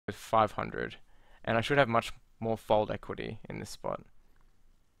500, and I should have much more fold equity in this spot.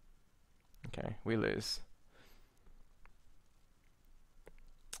 Okay, we lose.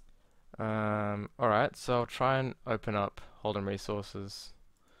 Alright, so I'll try and open up Hold'em Resources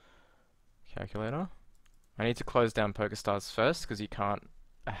calculator. I need to close down PokerStars first because you can't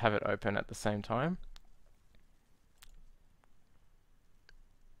have it open at the same time.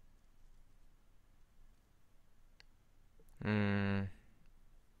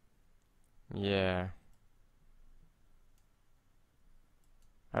 Yeah.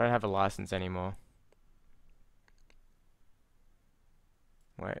 I don't have a license anymore.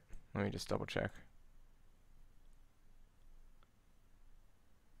 Wait, let me just double check.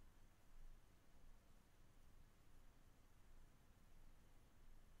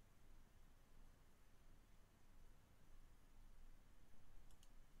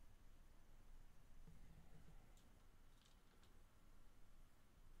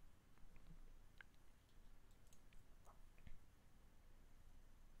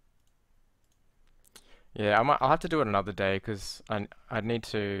 Yeah, I'll have to do it another day because I'd need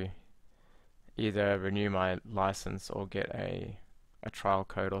to either renew my license or get a trial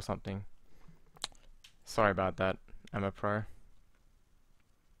code or something. Sorry about that, I'm a pro.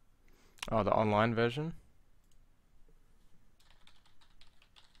 Oh, the online version?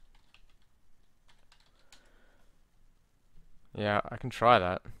 Yeah, I can try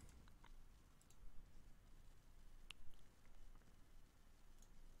that.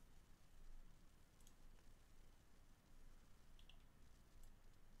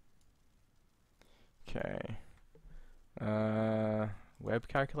 Okay. Web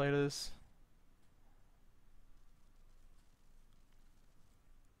calculators.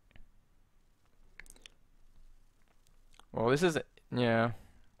 Well, this is, yeah.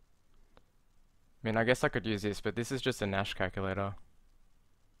 I mean, I guess I could use this, but this is just a Nash calculator.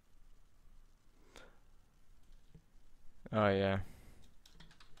 Oh yeah.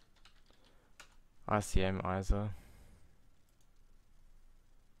 ICMIZER.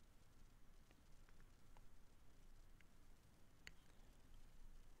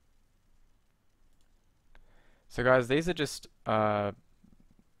 So guys, these are just ICM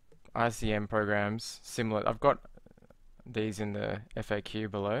programs similar. I've got these in the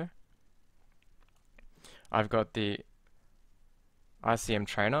FAQ below. I've got the ICM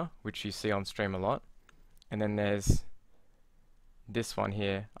trainer, which you see on stream a lot, and then there's this one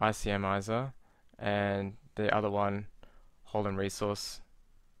here, ICMIZER, and the other one, Hold'em Resource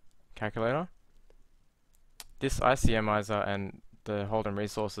Calculator. This ICMIZER and the Hold'em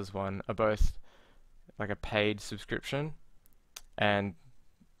Resources one are both like a paid subscription, and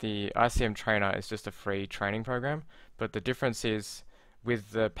the ICM trainer is just a free training program, but the difference is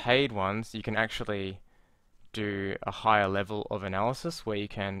with the paid ones you can actually do a higher level of analysis where you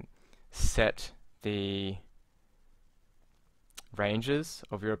can set the ranges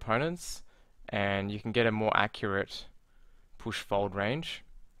of your opponents and you can get a more accurate push-fold range.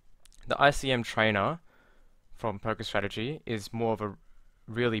 The ICM trainer from Poker Strategy is more of a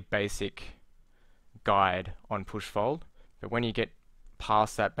really basic guide on push-fold, but when you get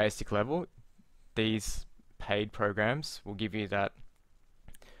past that basic level, these paid programs will give you that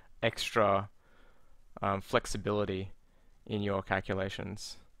extra flexibility in your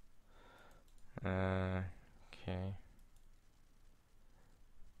calculations. Okay.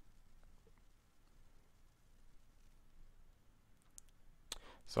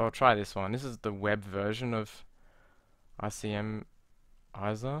 So I'll try this one. This is the web version of ICMIZER.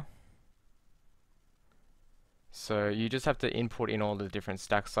 So you just have to input in all the different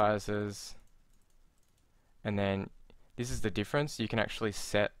stack sizes, and then this is the difference. You can actually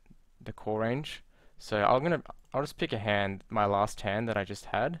set the core range. So I'll just pick a hand, my last hand that I just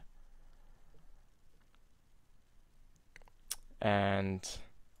had, and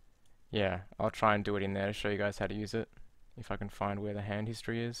yeah, I'll try and do it in there to show you guys how to use it, if I can find where the hand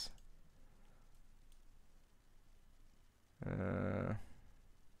history is.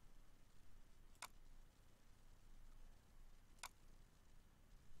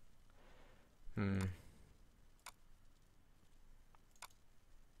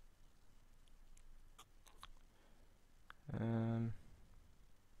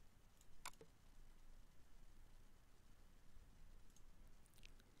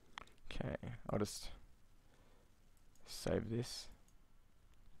 Okay, I'll just save this.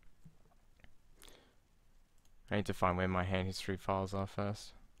 I need to find where my hand history files are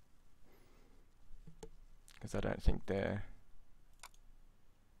first, because I don't think they're,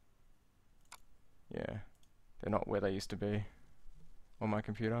 yeah, they're not where they used to be on my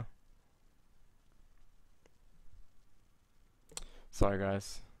computer. Sorry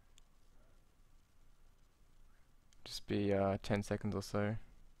guys. Just be 10 seconds or so.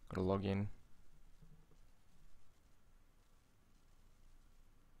 Gotta log in.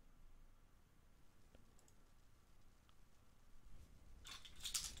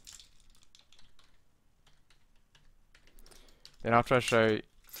 Then after I show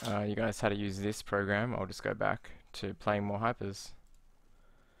you guys how to use this program, I'll just go back to playing more hypers.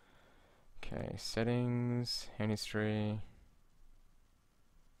 Okay, settings, hand history.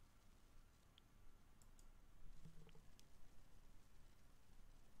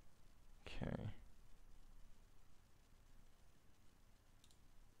 Okay.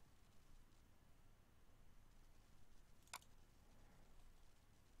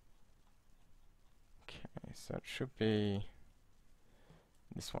 Okay, so it should be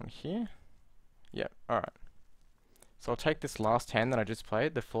this one here. Yep, alright. So I'll take this last hand that I just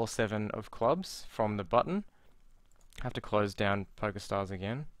played, the 4-7 of clubs, from the button. I have to close down PokerStars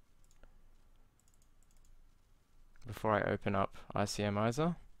again before I open up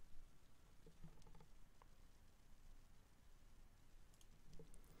ICMIZER.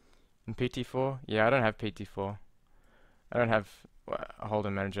 In PT4? Yeah, I don't have PT4. I don't have a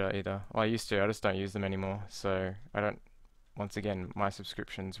Hold'em manager either. Well, I used to, I just don't use them anymore. So I don't, once again, my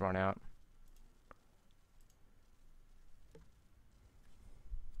subscriptions run out.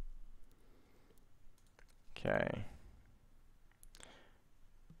 Okay.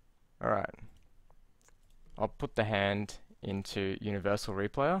 Alright. I'll put the hand into Universal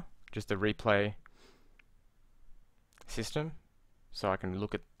Replayer, just the replay system, so I can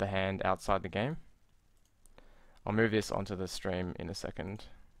look at the hand outside the game. I'll move this onto the stream in a second.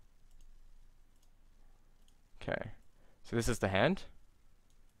 Okay, so this is the hand.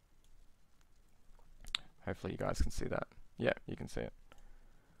 Hopefully you guys can see that. Yeah, you can see it.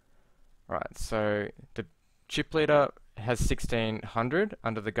 Alright, so the chip leader has 1600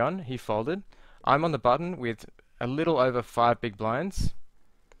 under the gun. He folded. I'm on the button with a little over 5 big blinds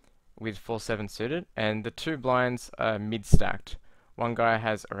with 4-7 suited, and the 2 blinds are mid-stacked. One guy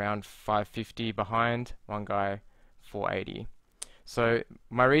has around 550 behind, one guy 480. So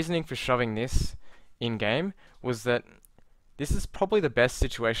my reasoning for shoving this in-game was that this is probably the best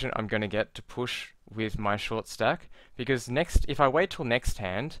situation I'm going to get to push with my short stack, because if I wait till next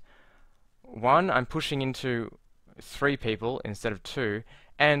hand, one, I'm pushing into 3 people instead of 2,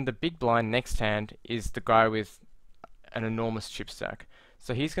 and the big blind next hand is the guy with an enormous chip stack.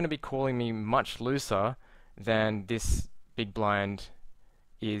 So he's going to be calling me much looser than this big blind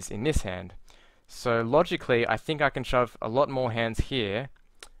is in this hand. So logically, I think I can shove a lot more hands here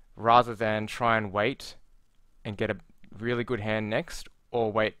rather than try and wait and get a really good hand next,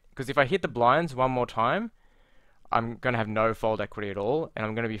 or wait, because if I hit the blinds one more time, I'm going to have no fold equity at all, and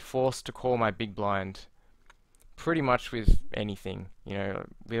I'm going to be forced to call my big blind pretty much with anything, you know,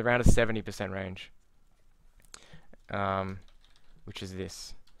 with around a 70% range, which is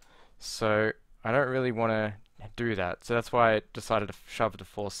this. So I don't really want to do that, so that's why I decided to shove the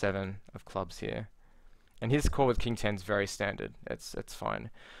 4-7 of clubs here. And his call with King 10 is very standard. It's fine.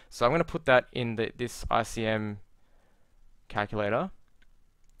 So I'm going to put that in this ICM calculator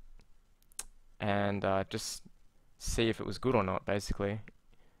and just see if it was good or not, basically.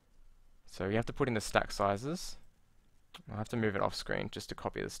 So you have to put in the stack sizes. I'll have to move it off screen just to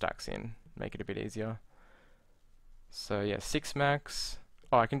copy the stacks in, make it a bit easier. So yeah, 6 max.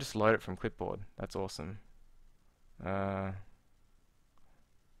 Oh, I can just load it from clipboard. That's awesome.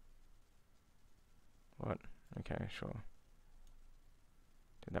 What? Okay, sure.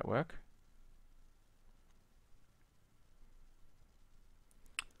 Did that work?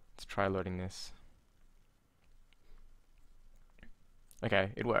 Let's try loading this.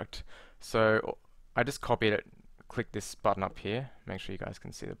 Okay, it worked. So I just copied it, click this button up here. Make sure you guys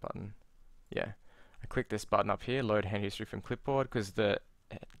can see the button. Yeah, I click this button up here, load hand history from clipboard, because the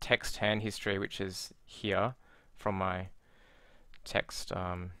text hand history, which is here from my text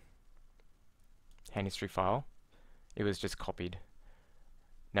hand history file, it was just copied.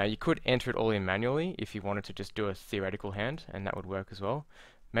 Now you could enter it all in manually if you wanted to just do a theoretical hand, and that would work as well.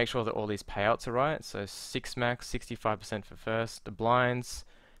 Make sure that all these payouts are right. So 6 max, 65% for first. The blinds,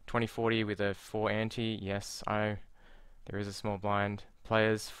 20-40 with a 4 ante. Yes, there is a small blind.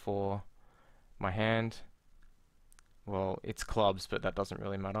 Players for my hand. Well, it's clubs, but that doesn't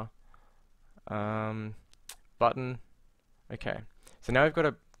really matter. Button. Okay. So now we've got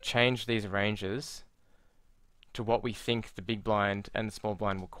to change these ranges to what we think the big blind and the small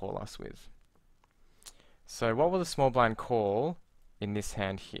blind will call us with. So what will the small blind call in this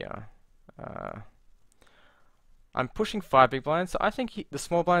hand here? I'm pushing 5 big blinds, so I think the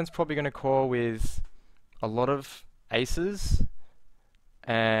small blind's probably going to call with a lot of aces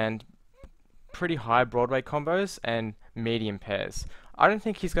and pretty high Broadway combos and medium pairs. I don't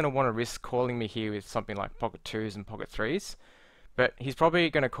think he's going to want to risk calling me here with something like pocket 2s and pocket 3s, but he's probably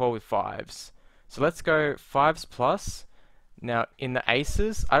going to call with 5s. So let's go 5s plus. Now in the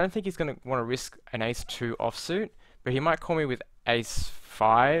aces, I don't think he's going to want to risk an ace 2 offsuit, but he might call me with ace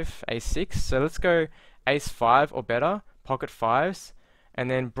 5, ace 6. So let's go ace 5 or better, pocket 5s.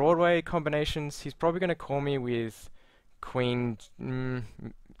 And then Broadway combinations, he's probably going to call me with queen,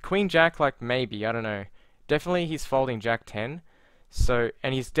 queen jack, like maybe, I don't know. Definitely he's folding jack 10. So,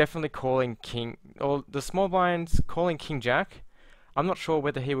 and he's definitely calling king, or the small blind's calling king jack. I'm not sure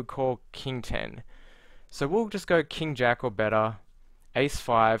whether he would call king 10. So we'll just go king jack or better, ace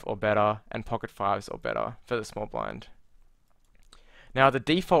 5 or better, and pocket 5s or better for the small blind. Now the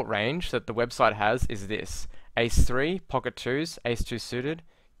default range that the website has is this: ace 3, pocket 2s, ace 2 suited,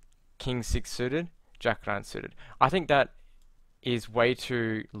 king 6 suited, jack 9 suited. I think that is way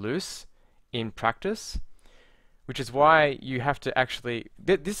too loose in practice, which is why you have to actually,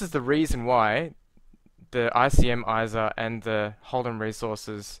 this is the reason why the ICMIZER and the Hold'em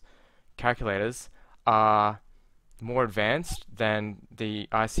resources calculators are more advanced than the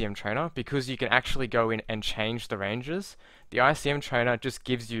ICM trainer, because you can actually go in and change the ranges. The ICM trainer just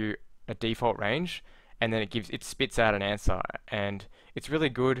gives you a default range, and then it spits out an answer, and it's really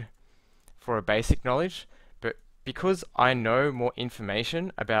good for a basic knowledge. But because I know more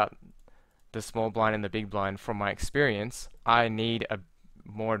information about the small blind and the big blind from my experience, I need a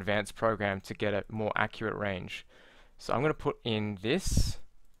more advanced program to get a more accurate range. So I'm going to put in this.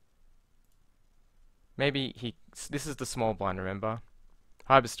 Maybe this is the small blind, remember?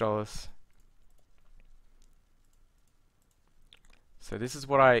 Hi, Bistolus. So this is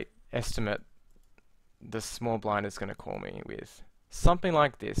what I estimate the small blind is going to call me with. Something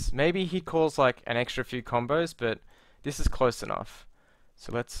like this. Maybe he calls like an extra few combos, but this is close enough.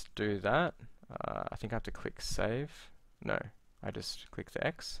 So let's do that. I think I have to click save. No, I just click the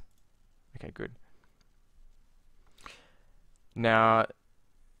X. Okay, good. Now,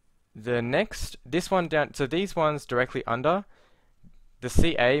 this one down, so these ones directly under, the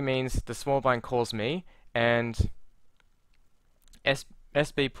CA means the small blind calls me, and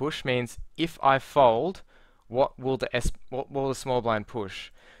SB push means if I fold, what will the small blind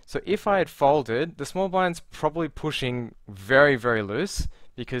push? So if I had folded, the small blind's probably pushing very, very loose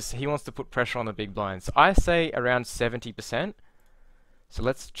because he wants to put pressure on the big blind. So I say around 70%. So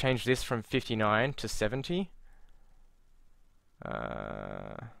let's change this from 59 to 70.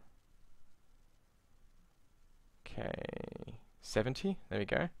 Okay, 70, there we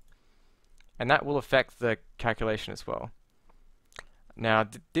go. And that will affect the calculation as well. Now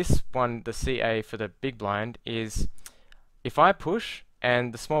this one, the CA for the big blind, is if I push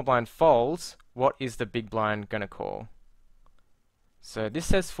and the small blind folds, what is the big blind going to call? So this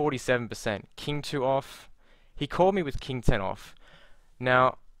says 47%, king 2 off. He called me with king 10 off.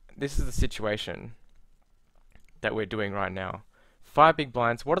 Now this is the situation that we're doing right now. 5 big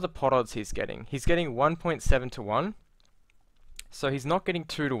blinds, what are the pot odds he's getting? He's getting 1.7 to 1. So he's not getting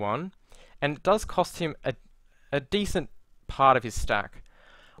 2 to 1. And it does cost him a decent part of his stack.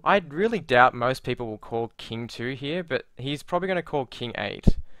 I really doubt most people will call king 2 here, but he's probably going to call king 8.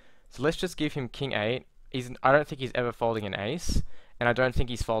 So let's just give him king 8. I don't think he's ever folding an ace, and I don't think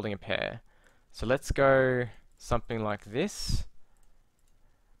he's folding a pair. So let's go something like this.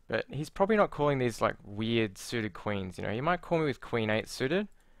 But he's probably not calling these like weird suited queens, you know. He might call me with queen 8 suited,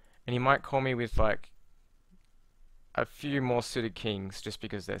 and he might call me with like a few more suited kings just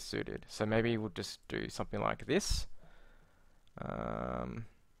because they're suited. So maybe we'll just do something like this.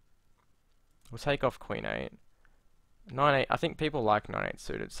 We'll take off queen 8. 9-8, I think people like 9-8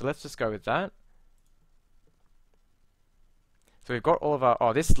 suited, so let's just go with that. So we've got all of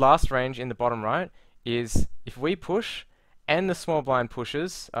our, this last range in the bottom right is if we push and the small blind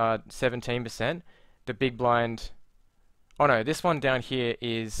pushes 17%, the big blind, oh no, this one down here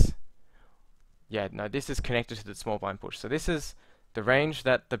is, yeah, no, this is connected to the small blind push. So this is the range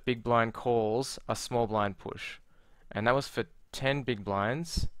that the big blind calls a small blind push. And that was for 10 big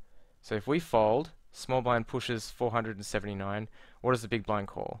blinds. So if we fold, small blind pushes 479, what does the big blind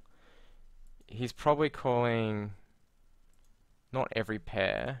call? He's probably calling not every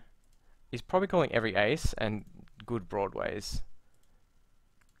pair. He's probably calling every ace and good broadways.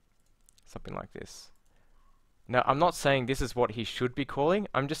 Something like this. Now, I'm not saying this is what he should be calling.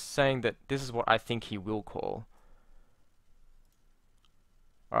 I'm just saying that this is what I think he will call.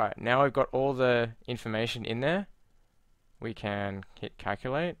 Alright, now we've got all the information in there. We can hit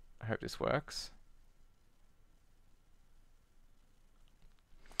calculate. I hope this works.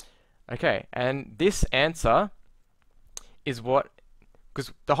 Okay, and this answer is what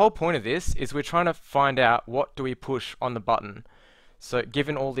because the whole point of this is we're trying to find out what do we push on the button. So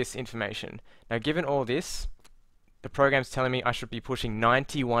given all this information, now given all this, the program's telling me I should be pushing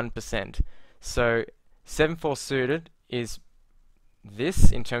 91%. So 7/4 suited is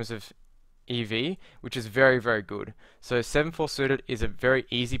this in terms of EV, which is very, very good. So 7/4 suited is a very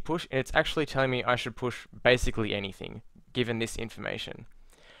easy push, and it's actually telling me I should push basically anything, given this information.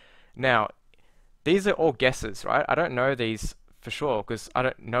 Now, these are all guesses, right? I don't know these for sure, because I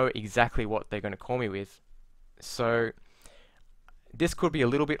don't know exactly what they're going to call me with. So this could be a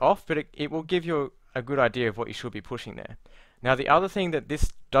little bit off, but it will give you a good idea of what you should be pushing there. Now, the other thing that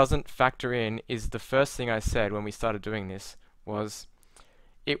this doesn't factor in is the first thing I said when we started doing this was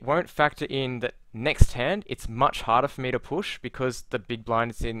it won't factor in that next hand it's much harder for me to push because the big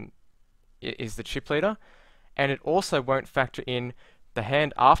blind is the chip leader, and it also won't factor in the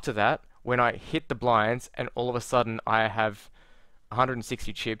hand after that when I hit the blinds and all of a sudden I have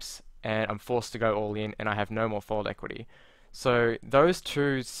 160 chips and I'm forced to go all in and I have no more fold equity. So those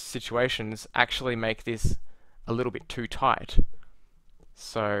two situations actually make this a little bit too tight.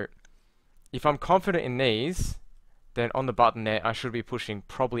 So if I'm confident in these, then on the button there I should be pushing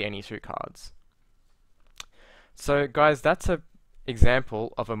probably any two cards. So guys, that's an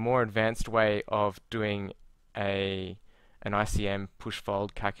example of a more advanced way of doing an ICM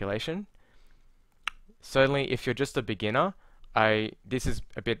push-fold calculation. Certainly if you're just a beginner, this is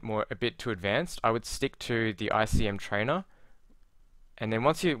a bit too advanced. I would stick to the ICM trainer. And then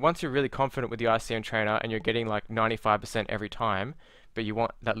once you're really confident with the ICM trainer and you're getting like 95% every time, but you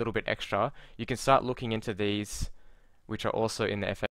want that little bit extra, you can start looking into these, which are also in the FA.